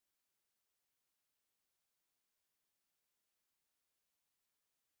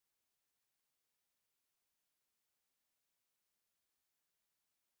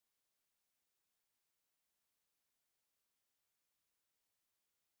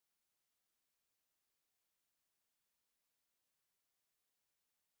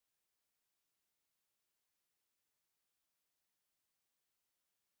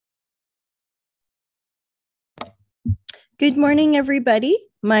Good morning, everybody.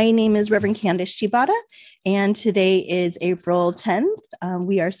 My name is Reverend Candice Chibata, and today is April 10th.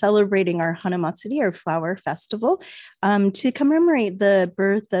 We are celebrating our Hanamatsuri, our flower festival, to commemorate the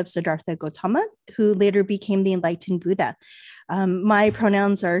birth of Siddhartha Gautama, who later became the enlightened Buddha. My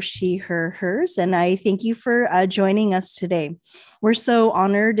pronouns are she, her, hers, and I thank you for joining us today. We're so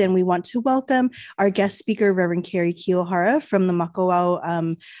honored, and we want to welcome our guest speaker, Reverend Carrie Kiyohara from the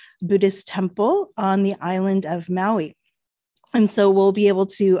Makawao Buddhist Temple on the island of Maui. And so we'll be able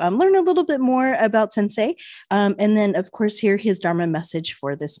to learn a little bit more about Sensei, and then, of course, hear his Dharma message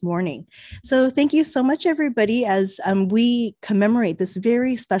for this morning. So thank you so much, everybody, as we commemorate this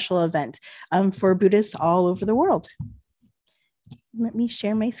very special event for Buddhists all over the world. Let me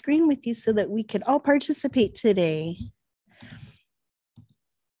share my screen with you so that we can all participate today.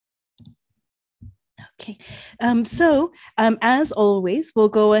 Okay, as always, we'll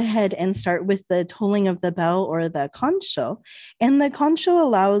go ahead and start with the tolling of the bell, or the konsho. And the konsho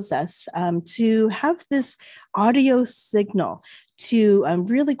allows us to have this audio signal to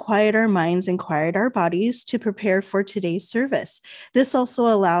really quiet our minds and quiet our bodies to prepare for today's service. This also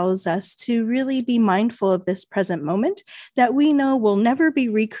allows us to really be mindful of this present moment that we know will never be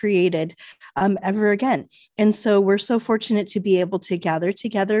recreated ever again. And so we're so fortunate to be able to gather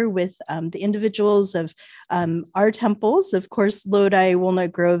together with the individuals of our temples, of course, Lodi,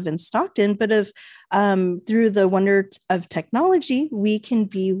 Walnut Grove, and Stockton, but through the wonder of technology, we can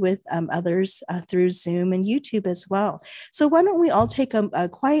be with others through Zoom and YouTube as well. So why don't we all take a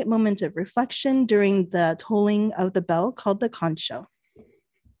quiet moment of reflection during the tolling of the bell called the konsho.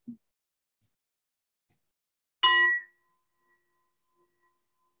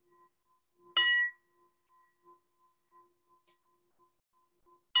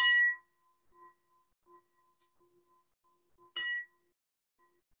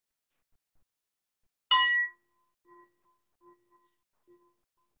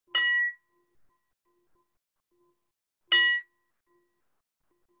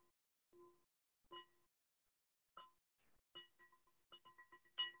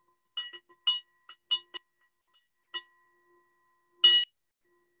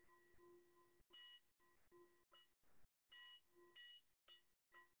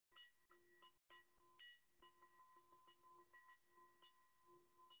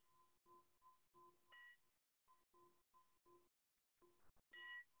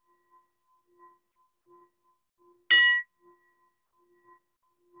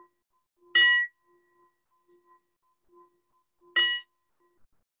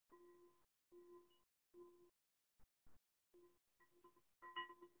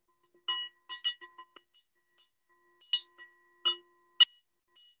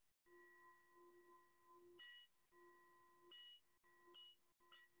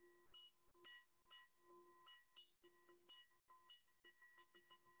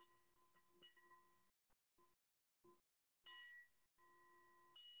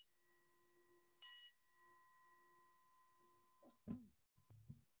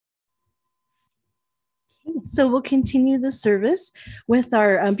 So we'll continue the service with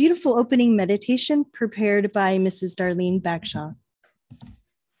our beautiful opening meditation prepared by Mrs. Darlene Bagshaw.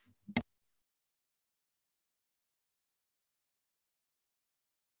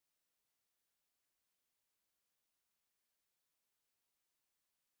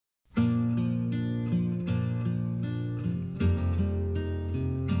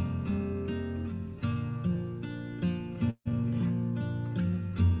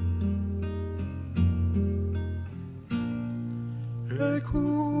 Good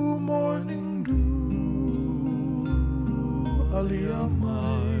morning, dew,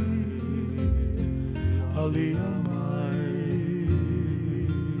 Aliyamai, Aliyamai,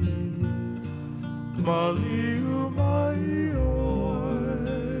 Maliumai,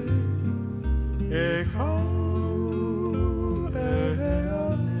 oi, Ekau,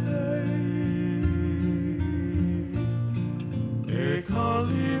 Eane,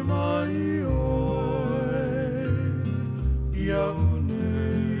 Ekalimai, oi, Yaune.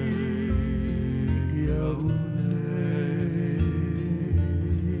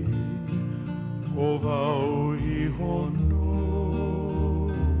 Ovau I hono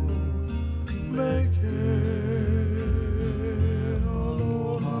meke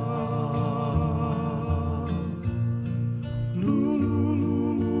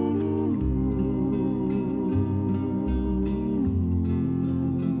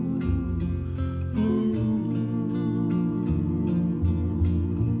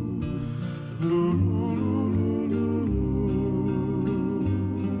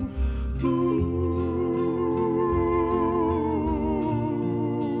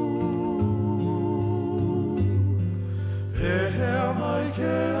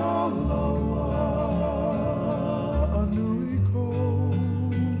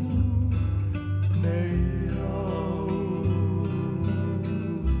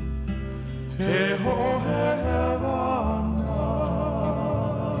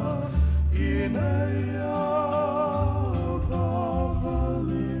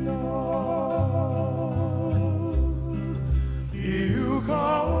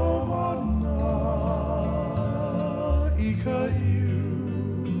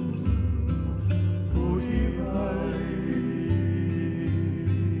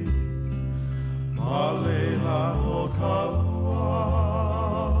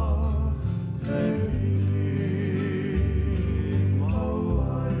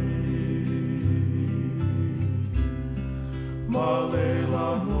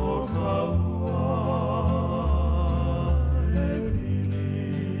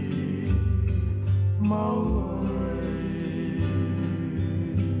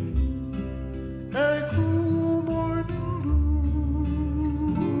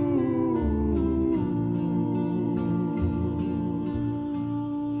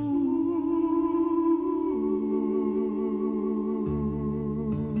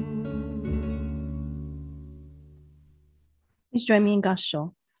Please join me in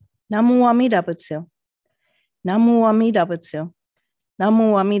Gassho. Namu Amida Butsu. Namu Amida Butsu.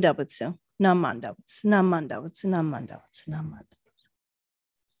 Namu Amida Butsu. Namanda Butsu. Namanda Butsu. Namanda Butsu. Namanda.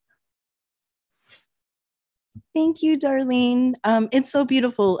 Thank you, Darlene. It's so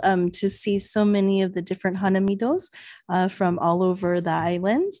beautiful to see so many of the different hanamidos from all over the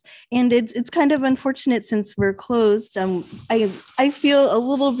islands. And it's kind of unfortunate since we're closed. I feel a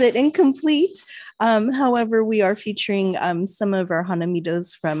little bit incomplete. However, we are featuring some of our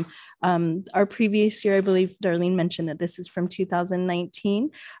hanamidos from our previous year. I believe Darlene mentioned that this is from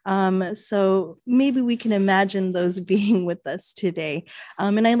 2019. So maybe we can imagine those being with us today.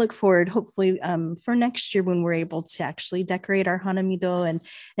 And I look forward, hopefully, for next year when we're able to actually decorate our hanamido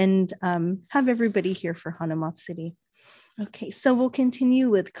and have everybody here for Hanamatsuri. Okay, so we'll continue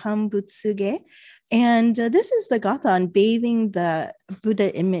with Kambutsuge. And this is the gatha on bathing the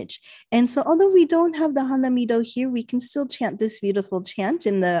Buddha image. And so although we don't have the hanamido here, we can still chant this beautiful chant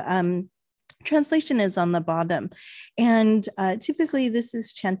in the translation is on the bottom. And typically this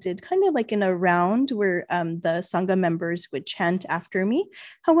is chanted kind of like in a round where the Sangha members would chant after me.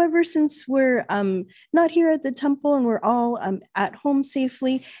 However, since we're not here at the temple and we're all at home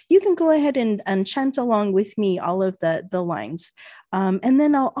safely, you can go ahead and chant along with me all of the lines. And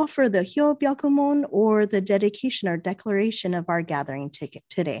then I'll offer the Hyo Byakumon or the dedication or declaration of our gathering ticket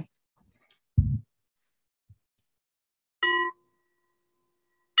today.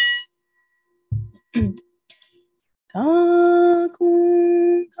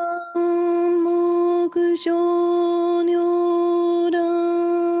 Kakun Mokusho Nyorai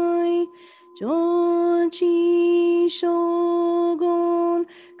Jochi Shogun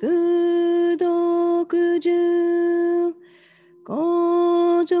Kudokuju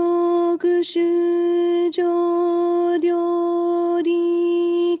Gojoku Shujo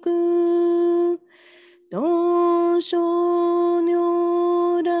Ryoriku Dosho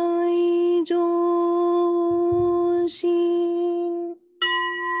Nyorai Joshin.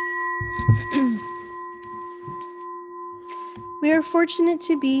 We are fortunate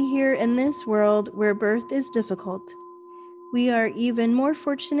to be here in this world where birth is difficult. We are even more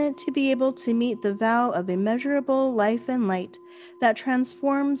fortunate to be able to meet the vow of immeasurable life and light that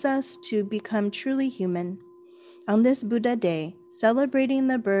transforms us to become truly human. On this Buddha Day, celebrating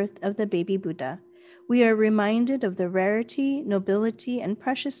the birth of the baby Buddha, we are reminded of the rarity, nobility, and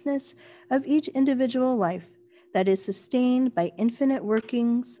preciousness of each individual life that is sustained by infinite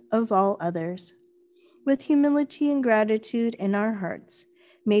workings of all others. With humility and gratitude in our hearts,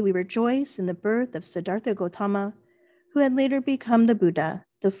 may we rejoice in the birth of Siddhartha Gautama, who had later become the Buddha,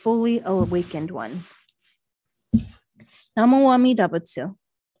 the fully awakened one. Namo Amida Butsu.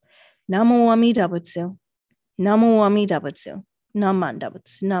 Namo Amida Butsu. Namo Amida Butsu. Namanda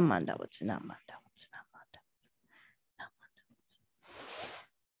Butsu. Namanda Butsu. Namanda Butsu. Namanda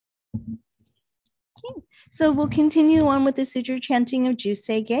Butsu. Okay. So we'll continue on with the sutra chanting of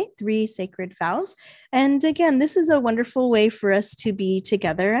Jusei-ge, 3 sacred vows. And again, this is a wonderful way for us to be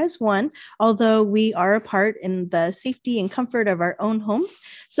together as one, although we are apart in the safety and comfort of our own homes.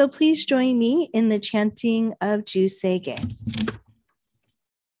 So please join me in the chanting of Jusei-ge.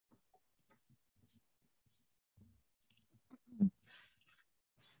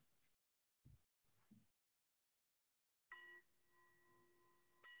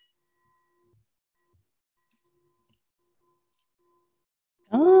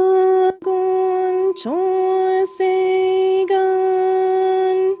 Agon chosegan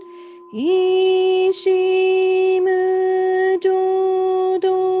ishimu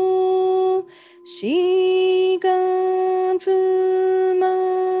dodo shigan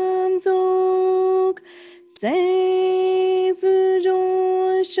fumanzok seifu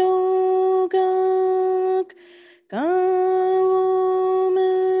joshogan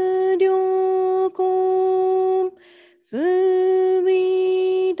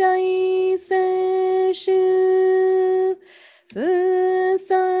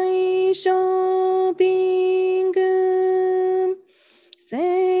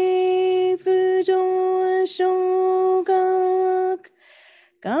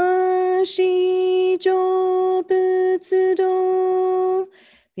市成仏道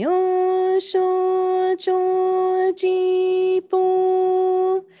妙正長寺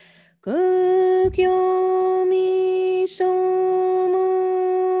法苦行未所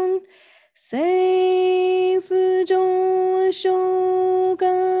門政府上昇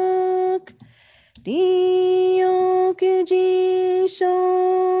学利欲人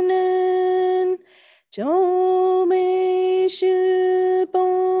少年上名主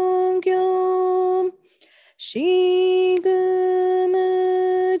本業しぐ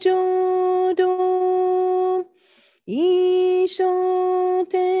む浄土一生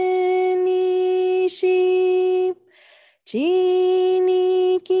天にし地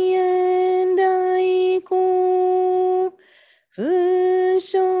に起縁大公不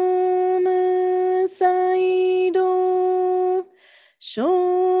償無才道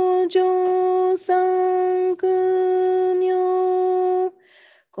少女三苦名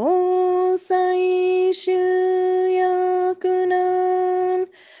交際集約難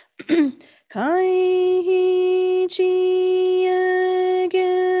回避知恵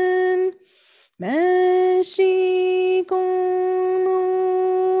源滅しこの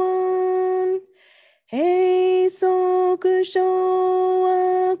案閉塞小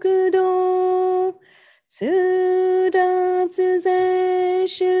悪道通達税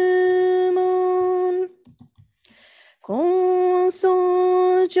宗門高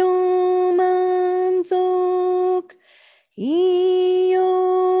僧上満足い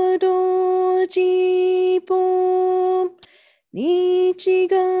よどじぽ日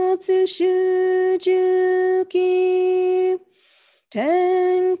月主十期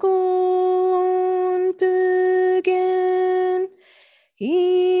天候音普賢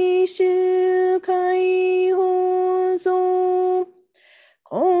一種解放像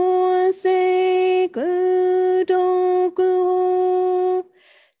公正苦毒法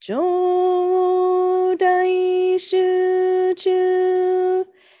上大集中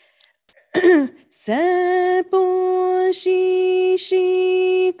説法し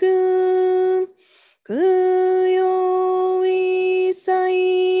しく供養一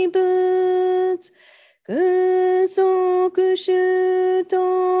切物空足習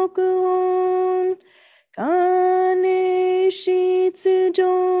徳本金質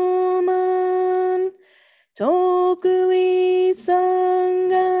上満徳意三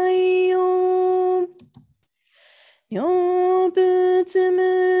害用女仏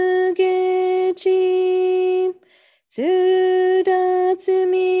無下地通達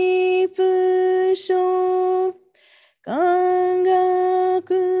未不詳感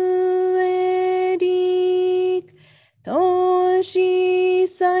覚エリック投資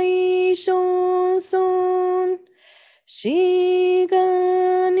最小尊志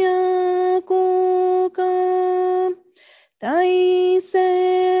願や交換大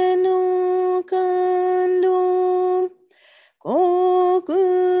勢の感動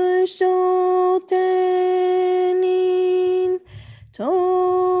国書天人当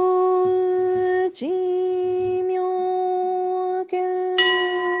時妙見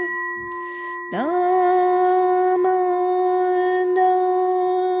ナマンダ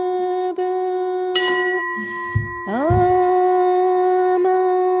ブナマ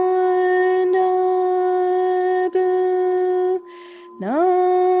ンダブナ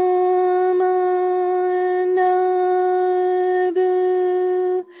マンダブ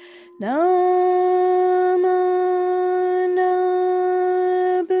ナマンダ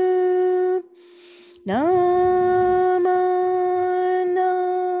ブナマンダ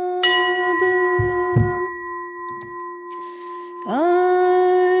ブ安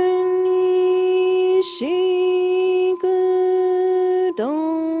にしく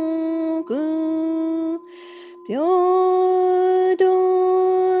どく平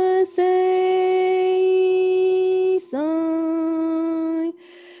等生産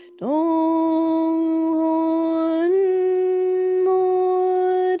東本も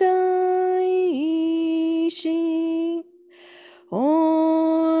大師法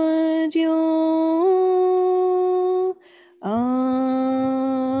上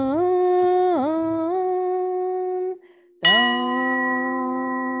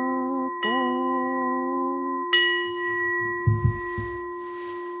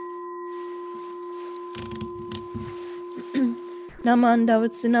ナマンダウ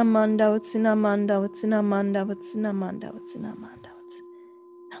ツナマンダウツナマンダウツナマンダウツナマンダウツナマンダウツナマンダウツ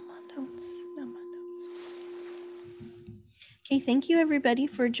ナマンダウツ Okay, thank you everybody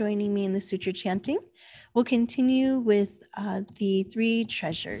for joining me in the sutra chanting. We'll continue with the three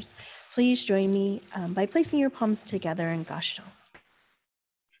treasures. Please join me by placing your palms together in Gassho.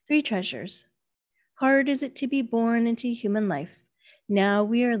 Three treasures. Hard is it to be born into human life. Now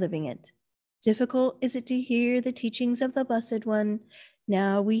we are living it. Difficult is it to hear the teachings of the Blessed One?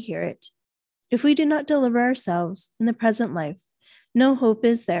 Now we hear it. If we do not deliver ourselves in the present life, no hope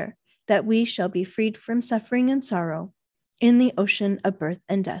is there that we shall be freed from suffering and sorrow in the ocean of birth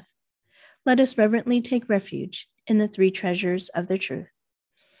and death. Let us reverently take refuge in the three treasures of the truth.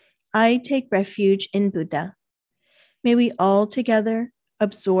 I take refuge in Buddha. May we all together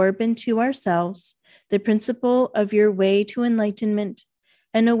absorb into ourselves the principle of your way to enlightenment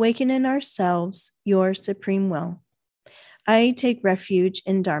and awaken in ourselves your supreme will. I take refuge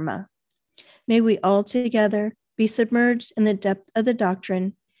in Dharma. May we all together be submerged in the depth of the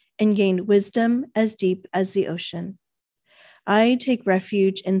doctrine and gain wisdom as deep as the ocean. I take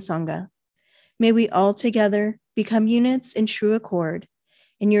refuge in Sangha. May we all together become units in true accord,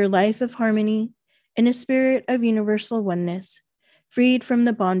 in your life of harmony, in a spirit of universal oneness, freed from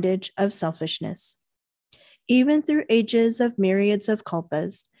the bondage of selfishness. Even through ages of myriads of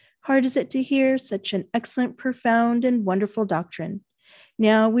kalpas, hard is it to hear such an excellent, profound, and wonderful doctrine.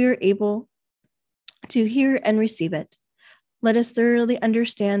 Now we are able to hear and receive it. Let us thoroughly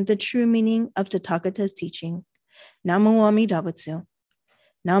understand the true meaning of Tathagata's teaching. Namo Amida Butsu.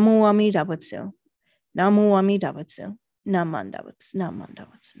 Namo Amida Butsu. Namo Amida Butsu. Namanda Butsu. Namanda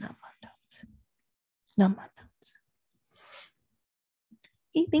Butsu. Namanda Butsu. Namanda Butsu.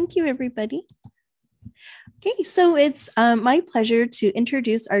 Okay, thank you, everybody. Okay, so it's my pleasure to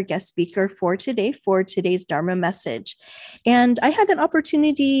introduce our guest speaker for today's Dharma message. And I had an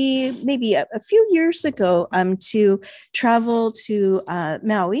opportunity maybe a few years ago to travel to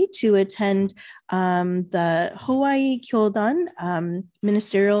Maui to attend the Hawaii Kyodan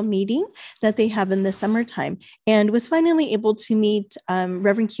ministerial meeting that they have in the summertime, and was finally able to meet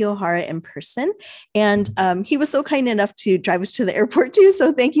Reverend Kiyohara in person. And he was so kind enough to drive us to the airport too.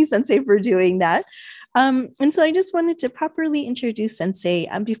 So thank you, Sensei, for doing that. And so I just wanted to properly introduce Sensei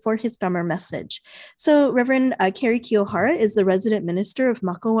before his Dharma message. So Reverend Kerry Kiyohara is the resident minister of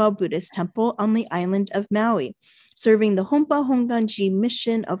Makawao Buddhist Temple on the island of Maui, serving the Honpa Honganji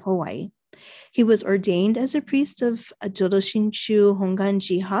mission of Hawaii. He was ordained as a priest of Jodoshinshu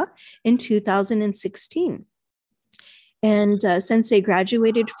Honganji-ha in 2016. And Sensei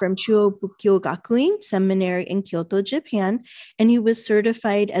graduated from Chuo Bukkyo Gakuin Seminary in Kyoto, Japan, and he was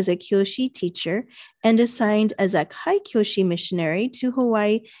certified as a Kyoshi teacher and assigned as a Kai Kyoshi missionary to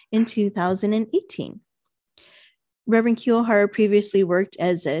Hawaii in 2018. Reverend Kiyohara previously worked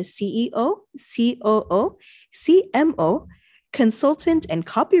as a CEO, COO, CMO, consultant, and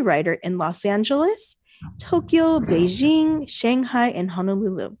copywriter in Los Angeles, Tokyo, Beijing, Shanghai, and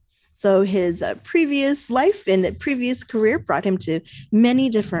Honolulu. So his previous life and previous career brought him to many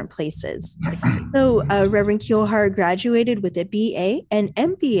different places. So Reverend Kiyohara graduated with a BA and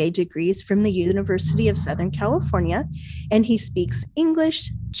MBA degrees from the University of Southern California, and he speaks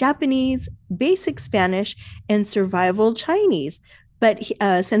English, Japanese, basic Spanish, and survival Chinese. But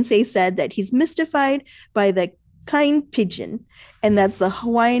Sensei said that he's mystified by the kind pidgin, and that's the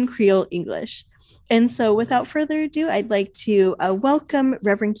Hawaiian Creole English. And so without further ado, I'd like to welcome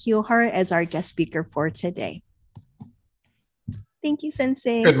Reverend Kiyohara as our guest speaker for today. Thank you,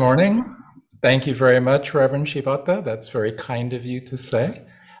 Sensei. Good morning. Thank you very much, Reverend Shibata. That's very kind of you to say.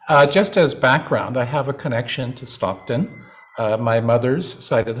 Just as background, I have a connection to Stockton. My mother's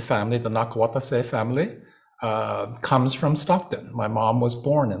side of the family, the Nakawatase family, comes from Stockton. My mom was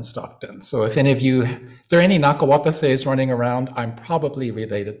born in Stockton. So if any of you, if there are any Nakawatases running around, I'm probably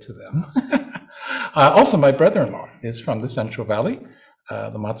related to them. Also, my brother-in-law is from the Central Valley,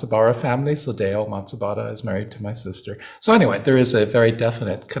 the Matsubara family. So Deo Matsubara is married to my sister. So anyway, there is a very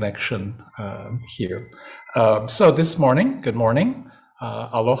definite connection here. So this morning, good morning.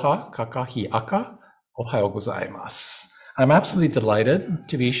 Aloha, kakahiaka, ohayo gozaimasu. I'm absolutely delighted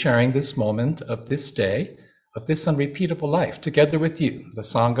to be sharing this moment of this day, of this unrepeatable life, together with you, the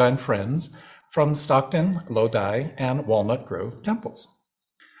Sangha and friends from Stockton, Lodi, and Walnut Grove temples.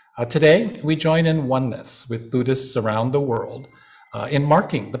 Today, we join in oneness with Buddhists around the world in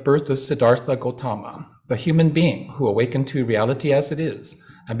marking the birth of Siddhartha Gautama, the human being who awakened to reality as it is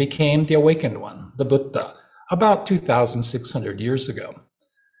and became the awakened one, the Buddha, about 2,600 years ago.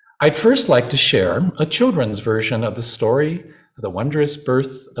 I'd first like to share a children's version of the story of the wondrous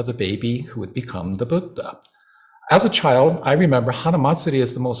birth of the baby who would become the Buddha. As a child, I remember Hanamatsuri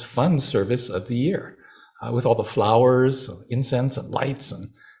as the most fun service of the year, with all the flowers, incense, and lights, and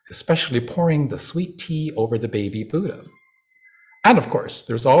especially pouring the sweet tea over the baby Buddha. And of course,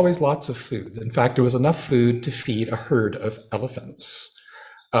 there's always lots of food. In fact, there was enough food to feed a herd of elephants.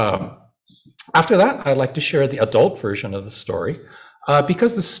 After that, I'd like to share the adult version of the story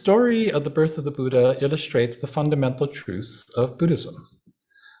because the story of the birth of the Buddha illustrates the fundamental truths of Buddhism.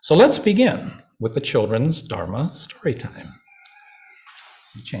 So let's begin with the children's Dharma story time.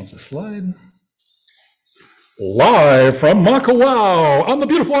 Change the slide. Live from Makawao on the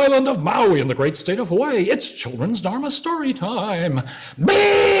beautiful island of Maui in the great state of Hawaii, it's children's Dharma story time.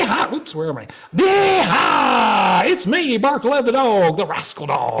 Bee-ha! Oops, where am I? Bee-ha! It's me, Barkley the dog, the rascal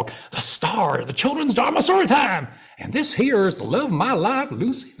dog, the star of the children's Dharma story time. And this here is the love of my life,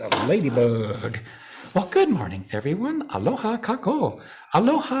 Lucy the ladybug. Well, good morning, everyone. Aloha kako.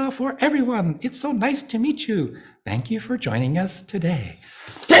 Aloha for everyone. It's so nice to meet you. Thank you for joining us today.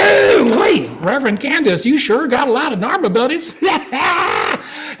 Dude, wait, Reverend Candace, you sure got a lot of Dharma buddies.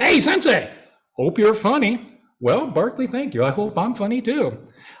 Hey, Sensei, hope you're funny. Well, Barkley, thank you. I hope I'm funny too.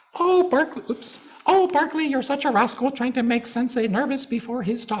 Oh, Barkley, oops. Oh, Barkley, you're such a rascal trying to make Sensei nervous before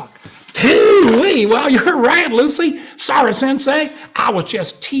his talk. Dude, well, you're right, Lucy. Sorry, Sensei. I was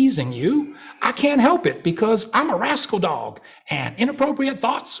just teasing you. I can't help it because I'm a rascal dog, and inappropriate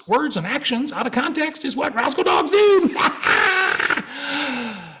thoughts, words, and actions out of context is what rascal dogs do.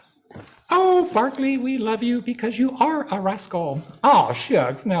 Oh, Barkley, we love you because you are a rascal. Oh,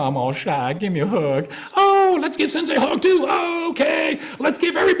 shucks, now I'm all shy. Give me a hug. Oh, let's give Sensei a hug too. Okay, let's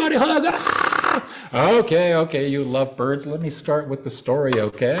give everybody a hug. Ah! Okay, you love birds. Let me start with the story,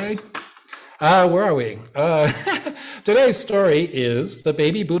 okay? Where are we? Today's story is the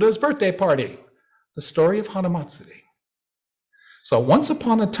baby Buddha's birthday party, the story of Hanamatsuri. So once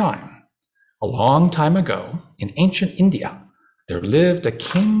upon a time, a long time ago, in ancient India, there lived a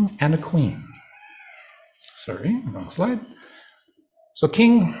king and a queen. Sorry, wrong slide. So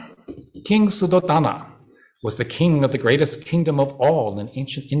King Suddhodana was the king of the greatest kingdom of all in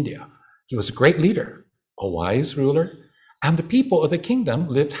ancient India. He was a great leader, a wise ruler, and the people of the kingdom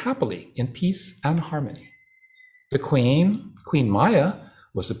lived happily in peace and harmony. The Queen Maya,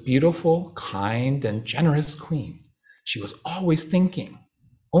 was a beautiful, kind, and generous queen. She was always thinking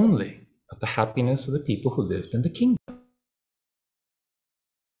only of the happiness of the people who lived in the kingdom.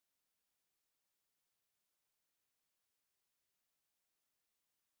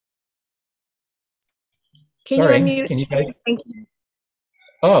 Sorry, can you guys? Thank you.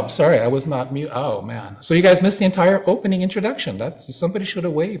 Oh, I'm sorry, I was not mute. Oh man, so you guys missed the entire opening introduction. That's somebody should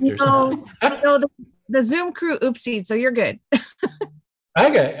have waved or something. No, the Zoom crew oopsied, so you're good.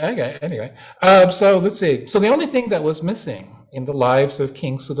 Okay. Anyway, so let's see. So the only thing that was missing in the lives of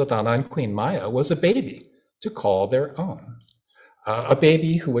King Suddhodana and Queen Maya was a baby to call their own. A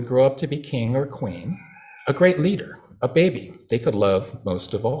baby who would grow up to be king or queen, a great leader, a baby they could love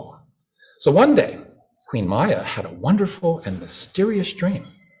most of all. So one day, Queen Maya had a wonderful and mysterious dream.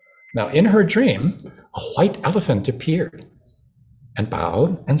 Now, in her dream, a white elephant appeared and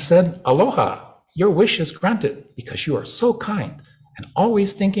bowed and said, "Aloha, your wish is granted because you are so kind and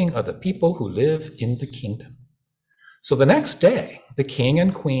always thinking of the people who live in the kingdom." So the next day, the king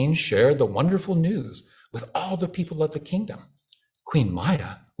and queen shared the wonderful news with all the people of the kingdom. Queen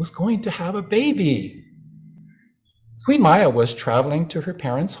Maya was going to have a baby. Queen Maya was traveling to her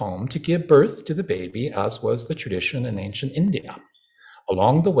parents' home to give birth to the baby, as was the tradition in ancient India.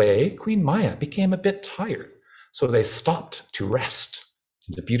 Along the way, Queen Maya became a bit tired, so they stopped to rest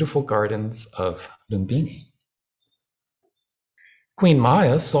in the beautiful gardens of Lumbini. Queen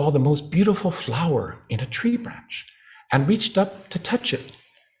Maya saw the most beautiful flower in a tree branch and reached up to touch it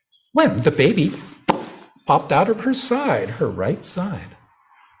when the baby popped out of her side, her right side.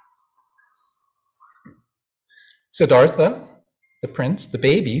 Siddhartha, the prince, the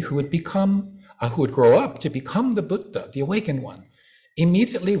baby who would grow up to become the Buddha, the awakened one,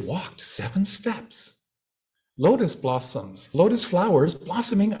 immediately walked 7 steps. Lotus flowers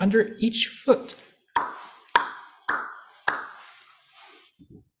blossoming under each foot.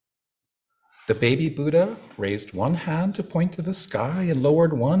 The baby Buddha raised one hand to point to the sky and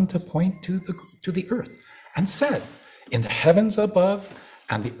lowered one to point to the earth and said, "In the heavens above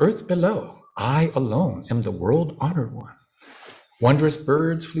and the earth below, I alone am the world-honored one." Wondrous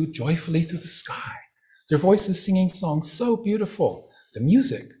birds flew joyfully through the sky, their voices singing songs so beautiful, the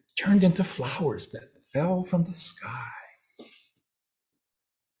music turned into flowers that fell from the sky.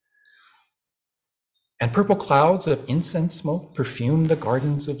 And purple clouds of incense smoke perfumed the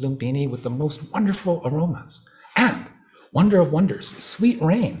gardens of Lumbini with the most wonderful aromas. And, wonder of wonders, sweet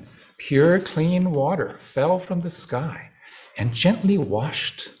rain, pure, clean water fell from the sky and gently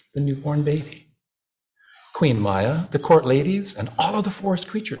washed the newborn baby. Queen Maya, the court ladies, and all of the forest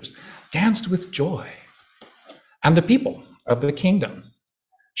creatures danced with joy. And the people of the kingdom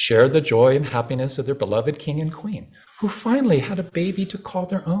shared the joy and happiness of their beloved king and queen, who finally had a baby to call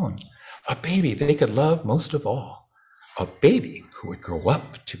their own, a baby they could love most of all. a baby who would grow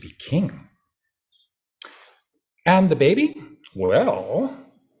up to be king. And the baby? Well,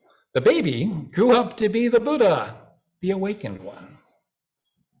 the baby grew up to be the Buddha, the awakened one.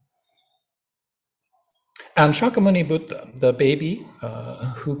 And Shakyamuni Buddha, the baby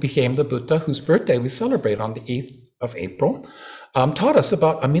who became the Buddha, whose birthday we celebrate on the 8th of April, taught us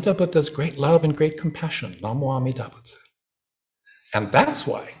about Amida Buddha's great love and great compassion, Namo Amida Butsu. And that's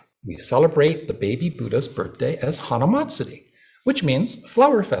why we celebrate the baby Buddha's birthday as Hanamatsuri, which means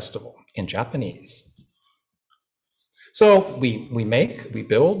flower festival in Japanese. So we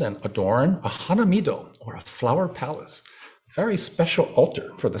build and adorn a hanamido, or a flower palace, a very special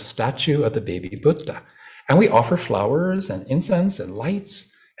altar for the statue of the baby Buddha. And we offer flowers and incense and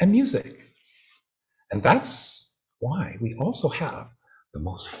lights and music. And that's why we also have the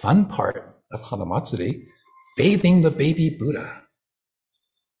most fun part of Hanamatsuri, bathing the baby Buddha.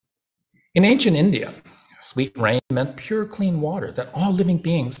 In ancient India, sweet rain meant pure, clean water that all living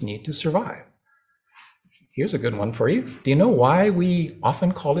beings need to survive. Here's a good one for you. Do you know why we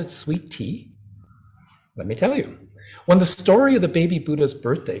often call it sweet tea? Let me tell you. When the story of the baby Buddha's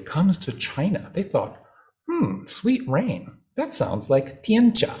birthday comes to China, they thought, sweet rain. That sounds like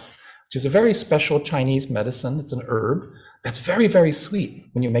tiancha, which is a very special Chinese medicine. It's an herb that's very, very sweet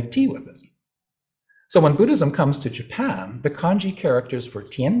when you make tea with it. So when Buddhism comes to Japan, the kanji characters for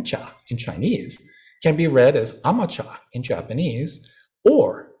tiancha in Chinese can be read as amacha in Japanese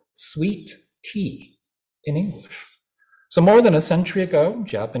or sweet tea in English. So more than a century ago,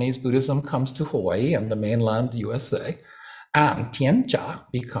 Japanese Buddhism comes to Hawaii and the mainland USA, and tiancha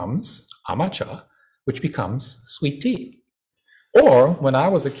becomes amacha, which becomes sweet tea. Or when I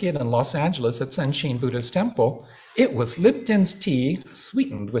was a kid in Los Angeles at Senshin Buddhist Temple, it was Lipton's tea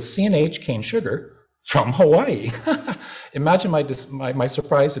sweetened with CNH cane sugar from Hawaii. Imagine my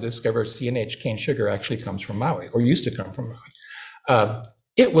surprise to discover CNH cane sugar actually comes from Maui, or used to come from Maui.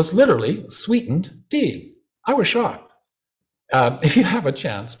 It was literally sweetened tea. I was shocked. If you have a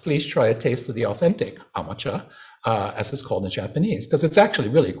chance, please try a taste of the authentic amacha, as it's called in Japanese, because it's actually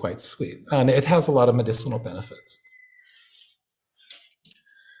really quite sweet, and it has a lot of medicinal benefits.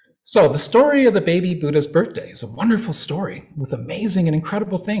 So the story of the baby Buddha's birthday is a wonderful story with amazing and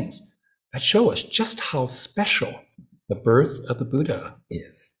incredible things that show us just how special the birth of the Buddha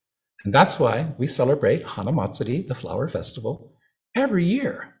is. And that's why we celebrate Hanamatsuri, the flower festival, every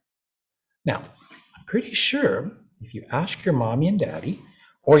year. Now, I'm pretty sure if you ask your mommy and daddy,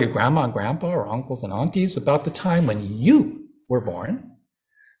 or your grandma and grandpa, or uncles and aunties about the time when you were born,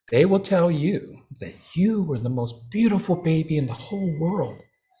 they will tell you that you were the most beautiful baby in the whole world.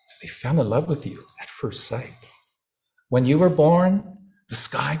 They fell in love with you at first sight. When you were born, the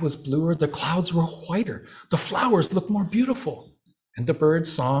sky was bluer, the clouds were whiter, the flowers looked more beautiful, and the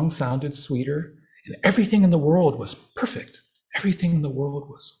birds' song sounded sweeter, and everything in the world was perfect. Everything in the world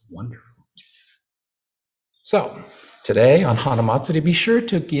was wonderful. So today on Hanamatsuri, be sure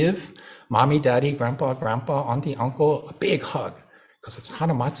to give mommy, daddy, grandpa, auntie, uncle a big hug, because it's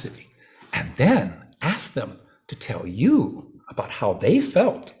Hanamatsuri. And then ask them to tell you about how they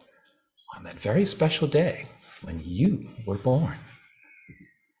felt on that very special day when you were born.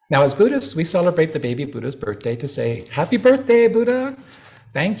 Now, as Buddhists, we celebrate the baby Buddha's birthday to say, happy birthday, Buddha.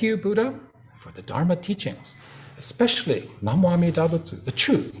 Thank you, Buddha, for the Dharma teachings, especially Namo Amida Butsu, the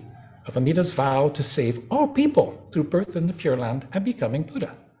truth of Amida's vow to save all people through birth in the Pure Land and becoming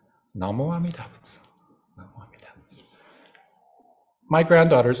Buddha. Namo Amida Butsu. Namo Amida Butsu. My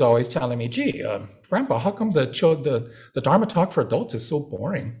granddaughter's always telling me, gee, Grandpa, how come the Dharma talk for adults is so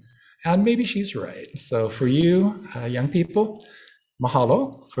boring? And maybe she's right. So for you, young people,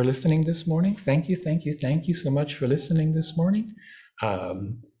 mahalo for listening this morning. Thank you so much for listening this morning.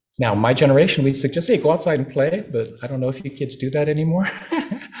 Now, my generation, we'd suggest, hey, go outside and play, but I don't know if you kids do that anymore.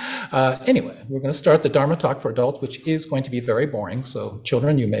 Anyway, we're going to start the Dharma talk for adults, which is going to be very boring. So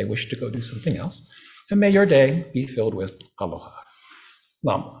children, you may wish to go do something else. And may your day be filled with aloha.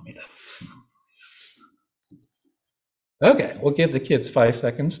 Namo Amida. Okay, we'll give the kids 5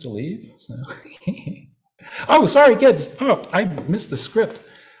 seconds to leave. So. Oh, sorry, kids. Oh, I missed the script.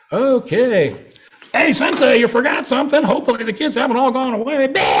 Okay. Hey, Sensei, you forgot something. Hopefully the kids haven't all gone away.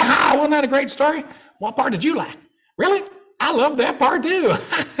 Bah! Wasn't that a great story? What part did you like? Really? I love that part too.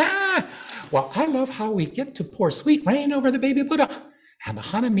 Well, I love how we get to pour sweet rain over the baby Buddha. And the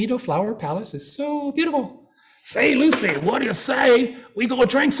Hanamido Flower Palace is so beautiful. Say, Lucy, what do you say? We go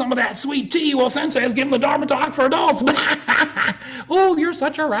drink some of that sweet tea while Sensei is giving the Dharma talk for adults. Oh, you're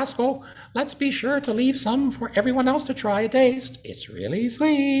such a rascal. Let's be sure to leave some for everyone else to try a taste. It's really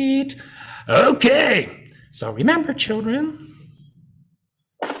sweet. Okay, so remember, children,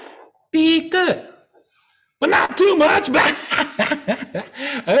 be good, but not too much. much.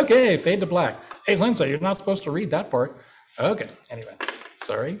 Okay, fade to black. Hey, Sensei, you're not supposed to read that part. Okay, anyway,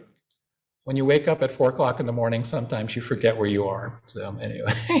 sorry. When you wake up at 4 o'clock in the morning, sometimes you forget where you are. So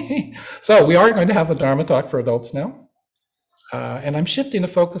anyway, so we are going to have the Dharma talk for adults now. And I'm shifting the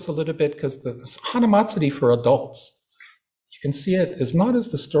focus a little bit because the Hanamatsuri for adults, you can see it as not as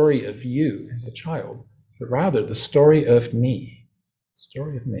the story of you, the child, but rather the story of me.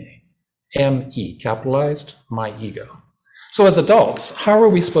 Story of me. M-E, capitalized, my ego. So as adults, how are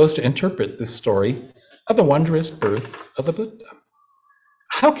we supposed to interpret this story of the wondrous birth of the Buddha?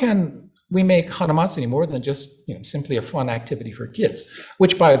 How can we make Hanamatsuri more than just simply a fun activity for kids?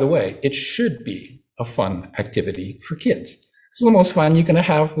 Which, by the way, it should be a fun activity for kids. This is the most fun you're going to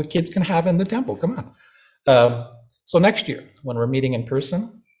have, what kids can have in the temple. Come on. So next year, when we're meeting in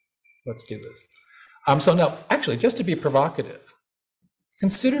person, let's do this. So now, actually, just to be provocative,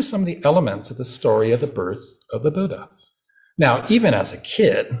 consider some of the elements of the story of the birth of the Buddha. Now, even as a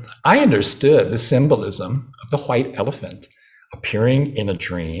kid, I understood the symbolism of the white elephant appearing in a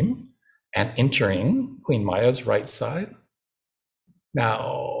dream and entering Queen Maya's right side.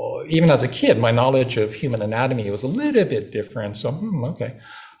 Now, even as a kid, my knowledge of human anatomy was a little bit different, so okay.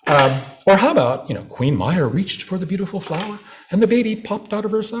 Or how about, Queen Maya reached for the beautiful flower and the baby popped out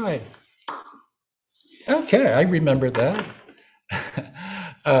of her side. Okay, I remember that.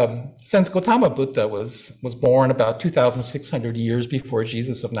 Since Gautama Buddha was born about 2,600 years before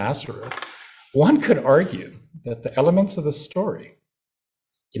Jesus of Nazareth, one could argue that the elements of the story,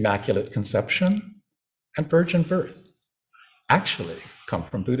 Immaculate Conception and Virgin Birth, actually come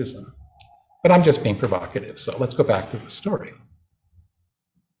from Buddhism. But I'm just being provocative, so let's go back to the story.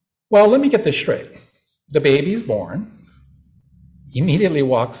 Well, let me get this straight. The baby's born, immediately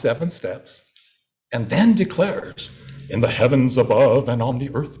walks 7 steps, and then declares, "In the heavens above and on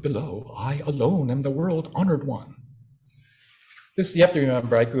the earth below, I alone am the world honored one." This, you have to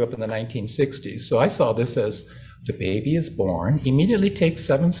remember, I grew up in the 1960s, so I saw this as the baby is born, immediately takes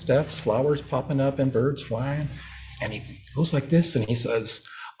 7 steps, flowers popping up and birds flying, and he goes like this and he says,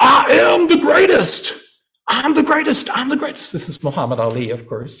 "I am the greatest! I'm the greatest! I'm the greatest!" This is Muhammad Ali, of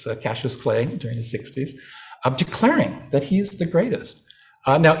course, Cassius Clay during the 60s, declaring that he is the greatest.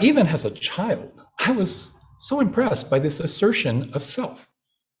 Now, even as a child, I was so impressed by this assertion of self.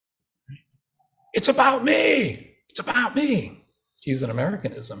 It's about me! It's about me! To use an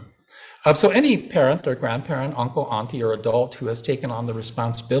Americanism. So any parent or grandparent, uncle, auntie, or adult who has taken on the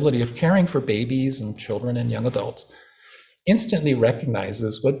responsibility of caring for babies and children and young adults instantly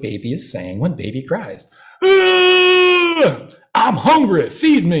recognizes what baby is saying when baby cries. "I'm hungry,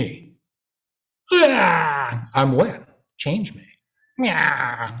 feed me. I'm wet, change me.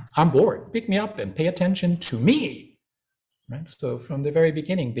 I'm bored, pick me up and pay attention to me." Right? So from the very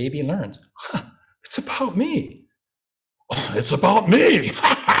beginning, baby learns, it's about me. Oh, it's about me.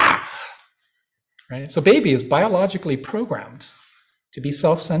 Right? So baby is biologically programmed to be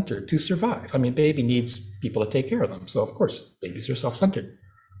self-centered, to survive. I mean, baby needs people to take care of them. So of course, babies are self-centered.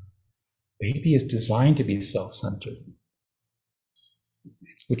 Baby is designed to be self-centered,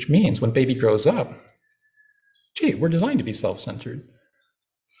 which means when baby grows up, gee, we're designed to be self-centered.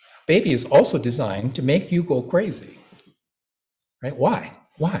 Baby is also designed to make you go crazy, right? Why?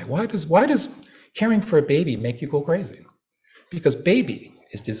 Why does caring for a baby make you go crazy? Because baby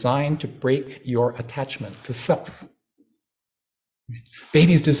is designed to break your attachment to self.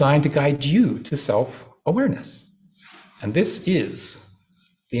 Baby is designed to guide you to self-awareness. And this is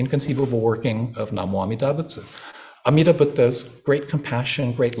the inconceivable working of Namo Amida Butsu. Amida Buddha's great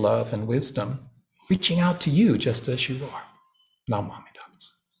compassion, great love, and wisdom reaching out to you just as you are. Namo Amida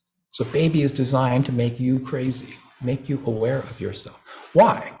Butsu. So baby is designed to make you crazy, make you aware of yourself.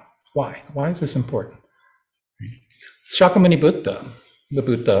 Why? Why is this important? Shakyamuni Buddha,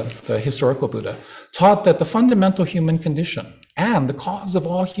 the historical Buddha, taught that the fundamental human condition and the cause of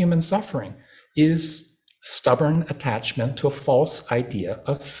all human suffering is stubborn attachment to a false idea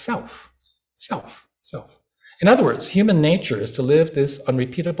of self. In other words, human nature is to live this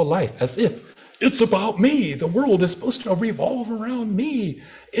unrepeatable life as if it's about me. The world is supposed to revolve around me.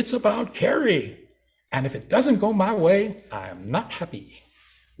 It's about Carrie. And if it doesn't go my way, I'm not happy,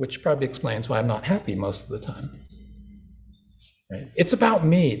 which probably explains why I'm not happy most of the time. Right? It's about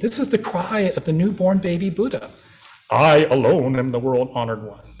me. This is the cry of the newborn baby Buddha. I alone am the world honored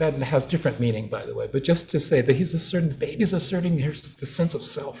one. That has different meaning, by the way, but just to say that the baby's asserting the sense of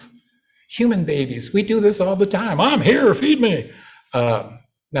self. Human babies, we do this all the time. I'm here, feed me.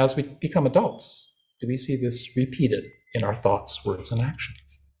 Now, as we become adults, do we see this repeated in our thoughts, words, and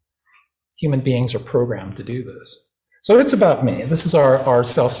actions? Human beings are programmed to do this. So it's about me. This is our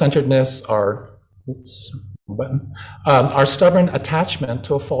self-centeredness, our button, our stubborn attachment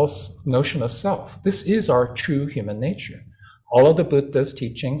to a false notion of self. This is our true human nature. All of the Buddha's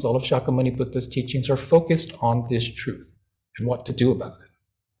teachings, all of Shakyamuni Buddha's teachings are focused on this truth and what to do about it.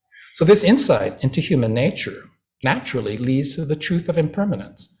 So this insight into human nature naturally leads to the truth of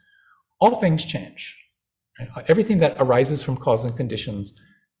impermanence. All things change. Right? Everything that arises from cause and conditions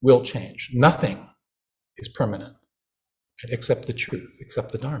will change. Nothing is permanent, right? Except the truth,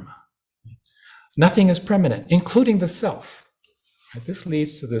 except the Dharma. Nothing is permanent, including the self. Right? This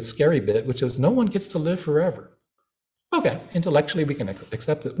leads to the scary bit, which is no one gets to live forever. Okay, intellectually we can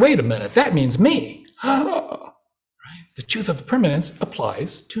accept it. Wait a minute, that means me. Right? The truth of permanence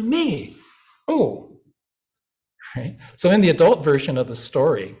applies to me. Oh, right? So in the adult version of the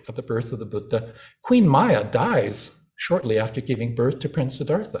story of the birth of the Buddha, Queen Maya dies shortly after giving birth to Prince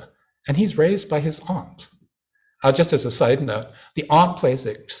Siddhartha, and he's raised by his aunt. Just as a side note, the aunt plays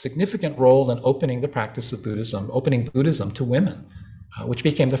a significant role in opening the practice of Buddhism, opening Buddhism to women, which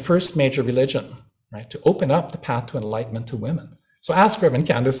became the first major religion, right, to open up the path to enlightenment to women. So ask Reverend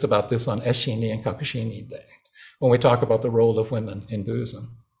Candace about this on Eshini and Kakushini Day, when we talk about the role of women in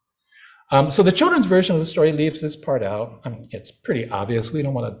Buddhism. So the children's version of the story leaves this part out. I mean, it's pretty obvious. We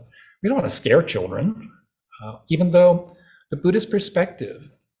don't want to scare children, even though the Buddhist perspective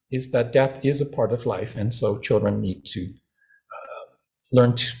is that death is a part of life, and so children need to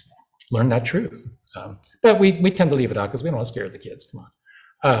learn that truth. But we tend to leave it out because we don't want to scare the kids. Come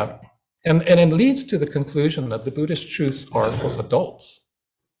on. And it leads to the conclusion that the Buddhist truths are for adults,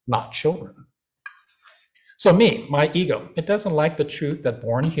 not children. So me, my ego, it doesn't like the truth that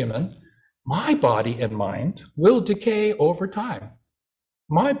born human, my body and mind will decay over time.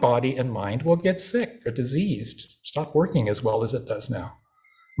 My body and mind will get sick or diseased, stop working as well as it does now.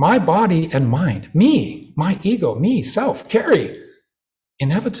 My body and mind, me, my ego, me, self, Carrie,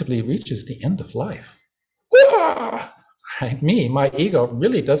 inevitably reaches the end of life. Right? Me, my ego,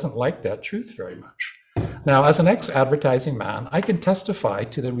 really doesn't like that truth very much. Now, as an ex-advertising man, I can testify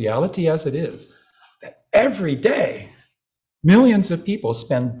to the reality as it is, that every day, millions of people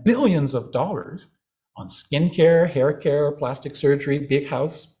spend billions of dollars on skincare, hair care, plastic surgery, bigger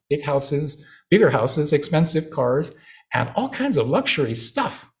houses, expensive cars, and all kinds of luxury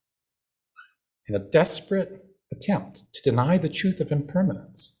stuff in a desperate attempt to deny the truth of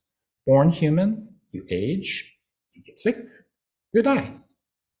impermanence. Born human, you age, you get sick, you die.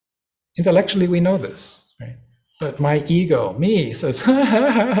 Intellectually, we know this, right? But my ego, me, says,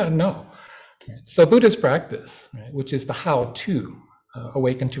 no. So Buddhist practice, right, which is the how to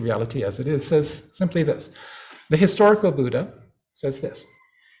awaken to reality as it is, says simply this. The historical Buddha says this: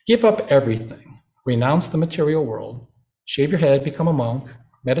 give up everything, renounce the material world, shave your head, become a monk,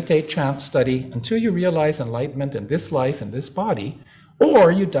 meditate, chant, study, until you realize enlightenment in this life and this body,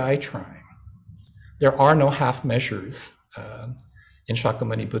 or you die trying. There are no half measures in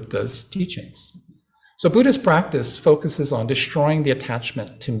Shakyamuni Buddha's teachings. So Buddhist practice focuses on destroying the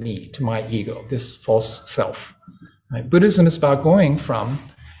attachment to me, to my ego, this false self. Right? Buddhism is about going from,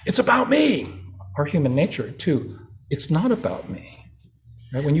 it's about me, our human nature, to, it's not about me.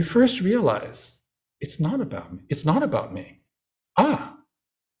 Right? When you first realize, it's not about me, it's not about me.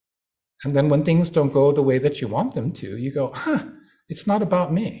 And then when things don't go the way that you want them to, you go, it's not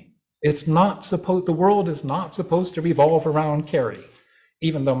about me. It's not supposed, the world is not supposed to revolve around Carrie,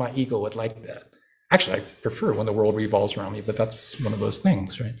 even though my ego would like that. Actually, I prefer when the world revolves around me, but that's one of those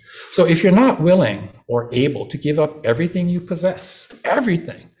things, right? So if you're not willing or able to give up everything you possess,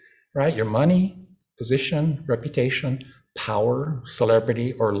 everything, right? Your money, position, reputation, power,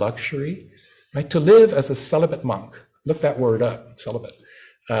 celebrity, or luxury, right? To live as a celibate monk, look that word up, celibate.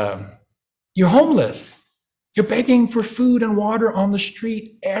 You're homeless. You're begging for food and water on the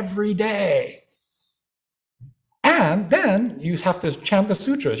street every day. And then you have to chant the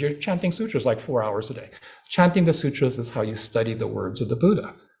sutras. You're chanting sutras like 4 hours a day. Chanting the sutras is how you study the words of the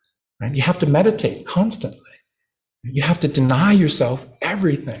Buddha. Right? You have to meditate constantly. You have to deny yourself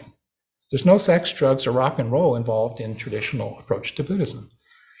everything. There's no sex, drugs, or rock and roll involved in traditional approach to Buddhism.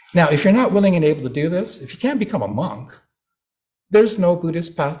 Now, if you're not willing and able to do this, if you can't become a monk, there's no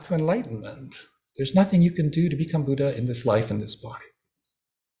Buddhist path to enlightenment. There's nothing you can do to become Buddha in this life, in this body.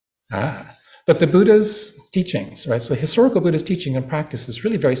 But the Buddha's teachings, right? So historical Buddhist teaching and practice is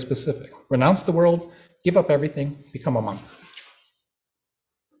really very specific. Renounce the world, give up everything, become a monk.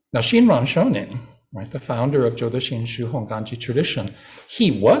 Now, Shinran Shonin, right, the founder of Jodo Shinshu Honganji tradition,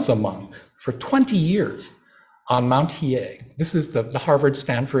 he was a monk for 20 years on Mount Hiei. This is the Harvard,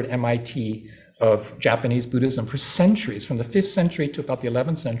 Stanford, MIT of Japanese Buddhism for centuries, from the 5th century to about the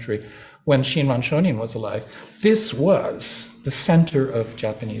 11th century, when Shinran Shonin was alive, this was the center of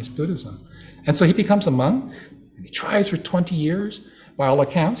Japanese Buddhism. And so he becomes a monk, and he tries for 20 years. By all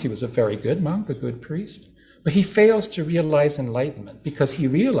accounts, he was a very good monk, a good priest, but he fails to realize enlightenment because he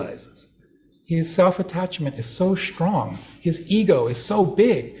realizes his self-attachment is so strong, his ego is so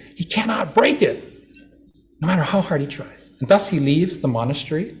big, he cannot break it, no matter how hard he tries. And thus he leaves the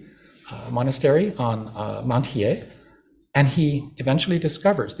monastery on Mount Hiei, and he eventually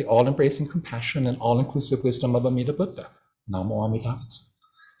discovers the all-embracing compassion and all-inclusive wisdom of Amida Buddha, Namo Amida Butsu.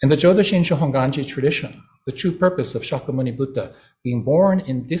 In the Jodo Shinshu Honganji tradition, the true purpose of Shakyamuni Buddha being born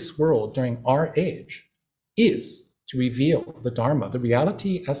in this world during our age is to reveal the Dharma, the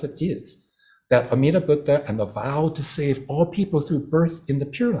reality as it is, that Amida Buddha and the vow to save all people through birth in the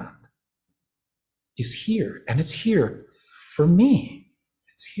Pure Land is here, and it's here for me.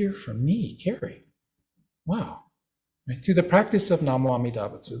 It's here for me, Carrie. Wow. Right? Through the practice of Namo Amida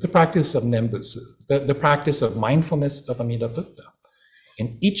Butsu, the practice of Nembutsu, the practice of mindfulness of Amida Buddha,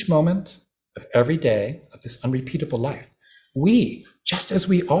 in each moment of every day of this unrepeatable life, we, just as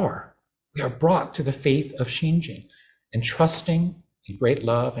we are brought to the faith of Shinjin, entrusting in great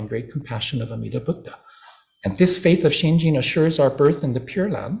love and great compassion of Amida Buddha. And this faith of Shinjin assures our birth in the Pure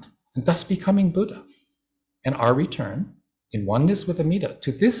Land, and thus becoming Buddha, and our return in oneness with Amida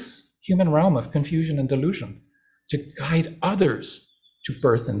to this human realm of confusion and delusion, to guide others to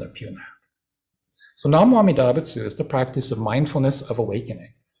birth in the Pure Land. So Namo Amida Butsu is the practice of mindfulness of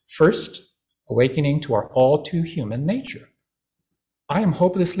awakening. First, awakening to our all too human nature. I am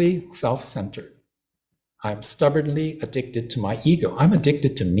hopelessly self-centered. I'm stubbornly addicted to my ego. I'm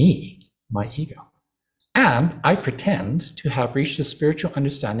addicted to me, my ego. And I pretend to have reached a spiritual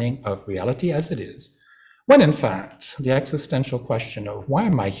understanding of reality as it is, when in fact, the existential question of why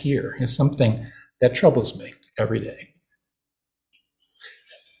am I here is something that troubles me every day.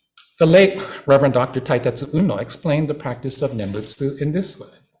 The late Reverend Dr. Taitetsu Uno explained the practice of Nembutsu in this way.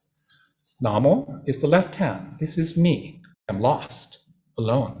 Namo is the left hand. This is me. I'm lost,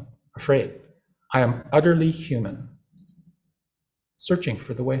 alone, afraid. I am utterly human, searching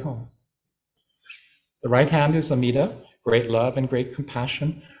for the way home. The right hand is Amida, great love and great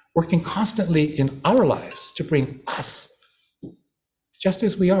compassion, working constantly in our lives to bring us, just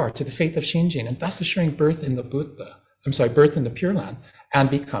as we are, to the faith of Shinjin, and thus assuring birth in the birth in the Pure Land, and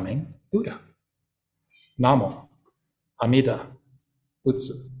becoming Buddha. Namo, Amida,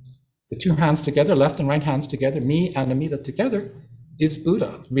 Butsu. The two hands together, left and right hands together, me and Amida together, is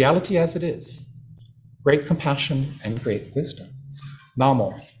Buddha, reality as it is. Great compassion and great wisdom.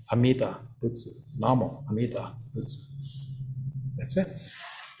 Namo, Amida, Butsu. Namo, Amida, Butsu. That's it.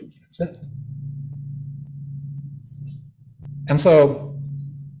 That's it. And so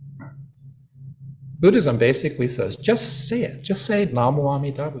Buddhism basically says, just say it. Just say Namo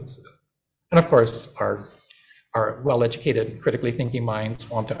Amida Butsu. And of course, our well-educated, critically thinking minds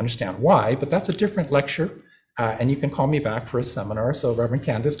want to understand why, but that's a different lecture. And you can call me back for a seminar. So Reverend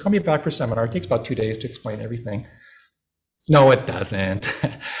Candace, call me back for a seminar. It takes about 2 days to explain everything. No, it doesn't.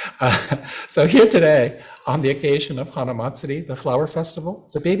 So here today, on the occasion of Hanamatsuri, the flower festival,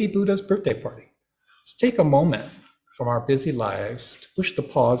 the baby Buddha's birthday party, let's take a moment from our busy lives to push the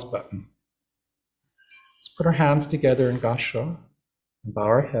pause button. Let's put our hands together in Gassho and bow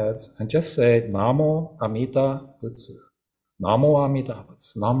our heads and just say, Namo Amida Butsu. Namo Amida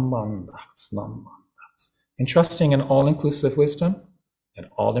Butsu. Namanda Butsu. Namanda Butsu. Entrusting in all-inclusive wisdom and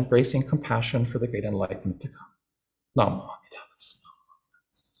all-embracing compassion for the great enlightenment to come. Namo Amida Butsu.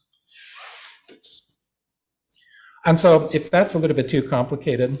 And so if that's a little bit too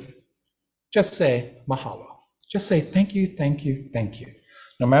complicated, just say mahalo. Just say thank you, thank you, thank you.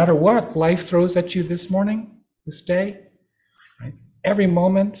 No matter what life throws at you this morning, this day, right? Every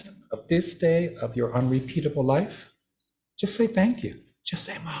moment of this day of your unrepeatable life, just say thank you. Just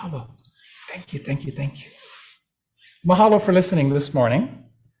say mahalo. Thank you, thank you, thank you. Mahalo for listening this morning,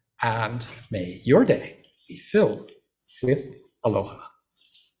 and may your day be filled with aloha.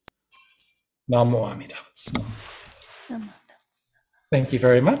 Namo Amida Butsu. Thank you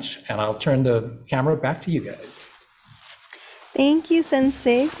very much, and I'll turn the camera back to you guys. Thank you,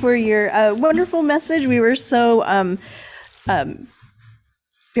 Sensei, for your wonderful message. We were so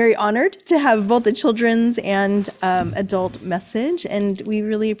very honored to have both the children's and adult message, and we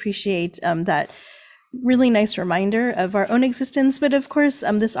really appreciate that really nice reminder of our own existence, but of course,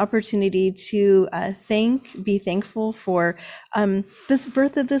 this opportunity to be thankful for this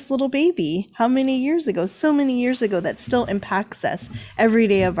birth of this little baby. How many years ago? So many years ago that still impacts us every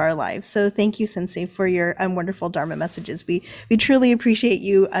day of our lives. So thank you, Sensei, for your wonderful Dharma messages. We truly appreciate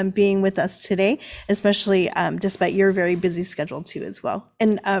you being with us today, especially despite your very busy schedule too as well.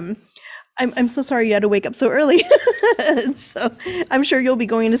 And I'm so sorry you had to wake up so early. So I'm sure you'll be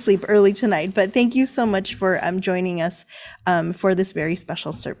going to sleep early tonight, but thank you so much for joining us for this very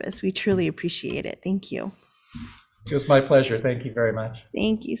special service. We truly appreciate it. Thank you. It was my pleasure. Thank you very much.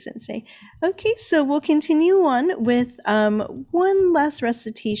 Thank you, Sensei. Okay, so we'll continue on with one last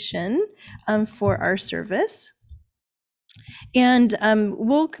recitation for our service. And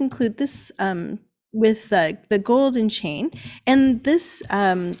we'll conclude this with the golden chain. And this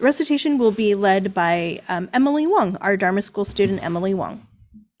recitation will be led by Emily Wong, our Dharma School student, Emily Wong.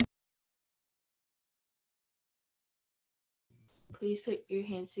 Please put your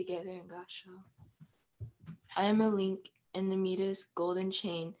hands together in Gasho. I am a link in the Mita's golden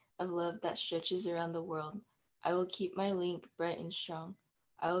chain of love that stretches around the world. I will keep my link bright and strong.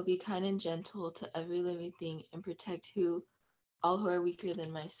 I will be kind and gentle to every living thing and protect all who are weaker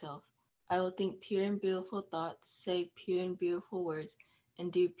than myself. I will think pure and beautiful thoughts, say pure and beautiful words, and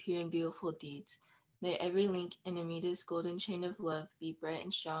do pure and beautiful deeds. May every link in Amita's golden chain of love be bright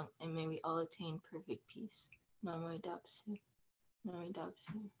and strong, and may we all attain perfect peace. Namo Dapsu, Namo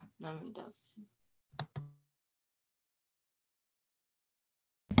Dapsu, Namo Dapsu.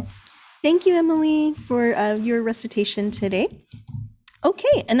 Thank you, Emily, for your recitation today.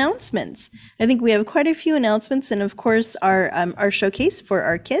 Okay, announcements. I think we have quite a few announcements, and of course our showcase for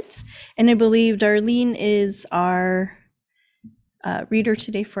our kids. And I believe Darlene is our reader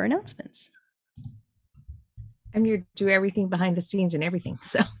today for announcements. I'm here to do everything behind the scenes and everything.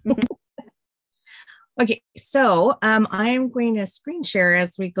 So, okay, so I am going to screen share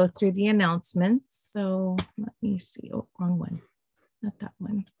as we go through the announcements. So let me see. Oh, wrong one, not that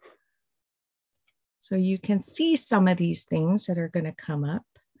one. So you can see some of these things that are going to come up.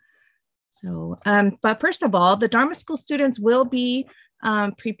 So, but first of all, the Dharma School students will be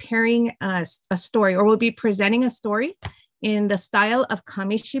preparing a story, or will be presenting a story in the style of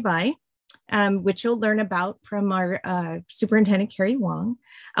Kamishibai, which you'll learn about from our Superintendent Carrie Wong.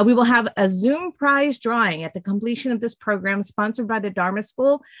 We will have a Zoom prize drawing at the completion of this program sponsored by the Dharma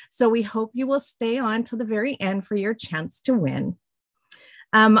School. So we hope you will stay on till the very end for your chance to win.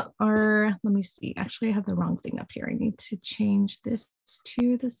 Or let me see, actually I have the wrong thing up here. I need to change this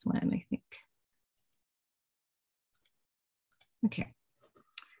to this one, I think. Okay,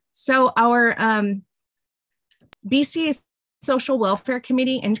 so our BC Social Welfare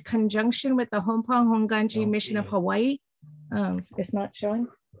Committee, in conjunction with the Honpa Honganji Mission of Hawaii, it's not showing.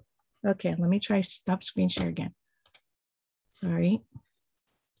 Okay, let me try stop screen share again. Sorry.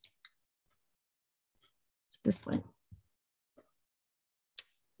 It's this one.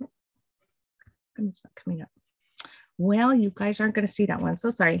 It's not coming up. Well, you guys aren't going to see that one, so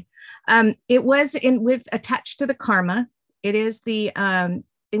sorry. It was attached to the karma. It is the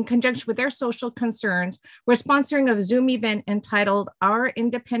in conjunction with their social concerns, we're sponsoring a Zoom event entitled Our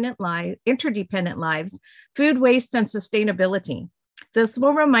Interdependent Lives, Food Waste and Sustainability. This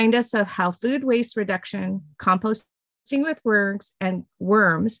will remind us of how food waste reduction, composting with worms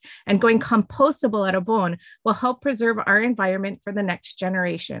and going compostable at Obon will help preserve our environment for the next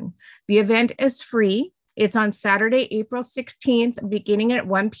generation. The event is free. It's on Saturday, April 16th, beginning at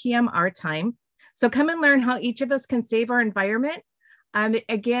 1 p.m. our time. So come and learn how each of us can save our environment.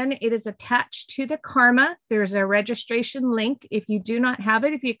 Again, it is attached to the karma. There's a registration link. If you do not have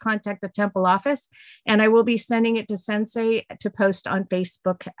it, if you contact the temple office, and I will be sending it to Sensei to post on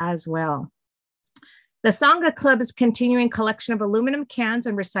Facebook as well. The Sangha Club is continuing collection of aluminum cans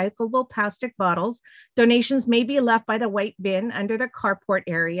and recyclable plastic bottles. Donations may be left by the white bin under the carport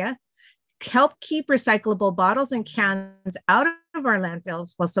area. Help keep recyclable bottles and cans out of our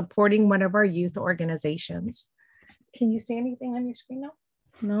landfills while supporting one of our youth organizations. Can you see anything on your screen now?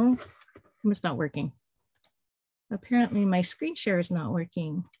 No, it's not working. Apparently my screen share is not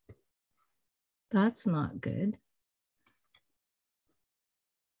working. That's not good.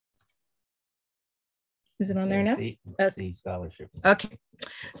 Is it on there now? See scholarship. Okay.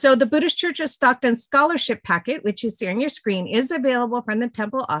 So the Buddhist Church of Stockton scholarship packet, which you see on your screen, is available from the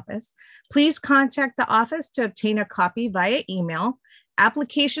temple office. Please contact the office to obtain a copy via email.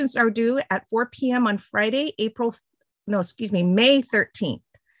 Applications are due at 4 p.m. on Friday, May 13th.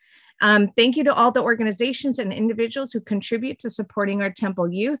 Thank you to all the organizations and individuals who contribute to supporting our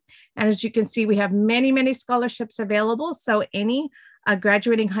temple youth. And as you can see, we have many, many scholarships available. So any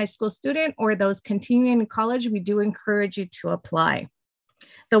graduating high school student or those continuing in college, we do encourage you to apply.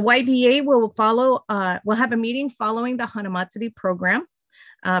 The YBA will have a meeting following the Hanamatsuri program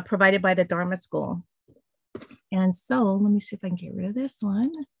provided by the Dharma School. And so let me see if I can get rid of this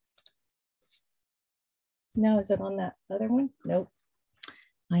one. No, is it on that other one? Nope.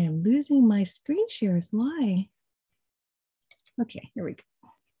 I am losing my screen shares. Why? Okay, here we go.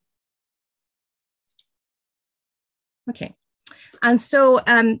 Okay. And so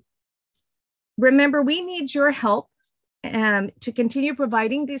remember, we need your help to continue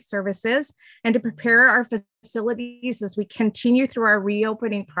providing these services and to prepare our facilities as we continue through our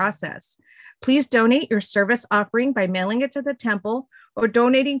reopening process. Please donate your service offering by mailing it to the temple or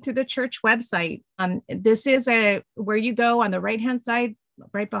donating through the church website. This is where you go on the right-hand side,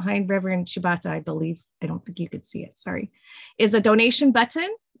 right behind Reverend Shibata, I believe. I don't think you could see it, sorry, is a donation button.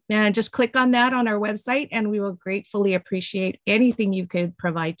 And just click on that on our website and we will gratefully appreciate anything you could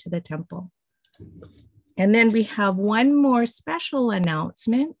provide to the temple. And then we have one more special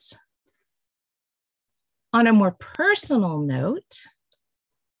announcement. On a more personal note,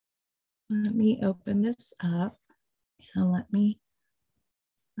 let me open this up and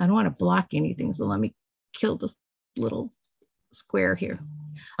I don't want to block anything, so let me kill this little square here.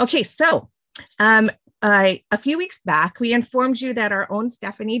 Okay, so a few weeks back, we informed you that our own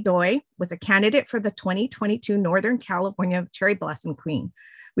Stephanie Doi was a candidate for the 2022 Northern California Cherry Blossom Queen.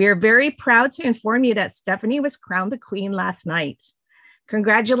 We are very proud to inform you that Stephanie was crowned the queen last night.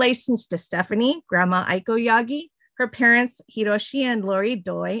 Congratulations to Stephanie, Grandma Aiko Yagi, her parents, Hiroshi and Lori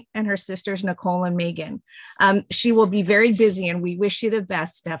Doi, and her sisters, Nicole and Megan. She will be very busy and we wish you the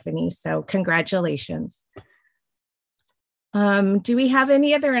best, Stephanie. So congratulations. Do we have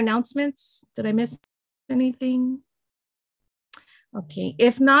any other announcements? Did I miss anything? Okay,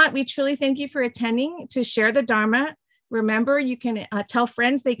 if not, we truly thank you for attending to share the Dharma. Remember, you can tell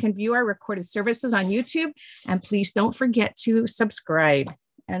friends they can view our recorded services on YouTube, and please don't forget to subscribe.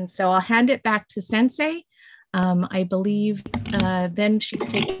 And so I'll hand it back to Sensei. I believe then she can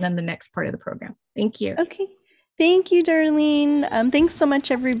take on the next part of the program. Thank you. Okay. Thank you, Darlene. Thanks so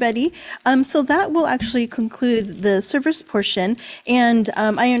much, everybody. So that will actually conclude the service portion. And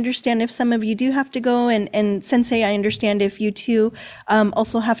I understand if some of you do have to go, and Sensei, I understand if you too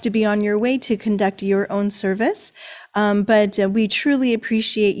also have to be on your way to conduct your own service. But we truly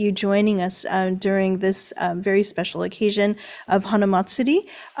appreciate you joining us during this very special occasion of Hanamatsuri.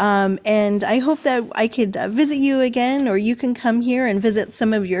 And I hope that I could visit you again, or you can come here and visit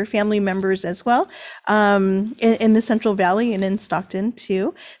some of your family members as well in the Central Valley and in Stockton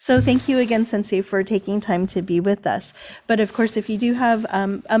too. So thank you again, Sensei, for taking time to be with us. But of course, if you do have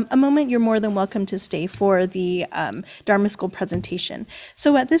a moment, you're more than welcome to stay for the Dharma School presentation.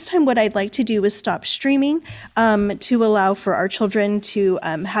 So at this time, what I'd like to do is stop streaming to allow for our children to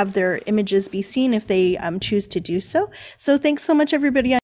have their images be seen if they choose to do so. So thanks so much, everybody.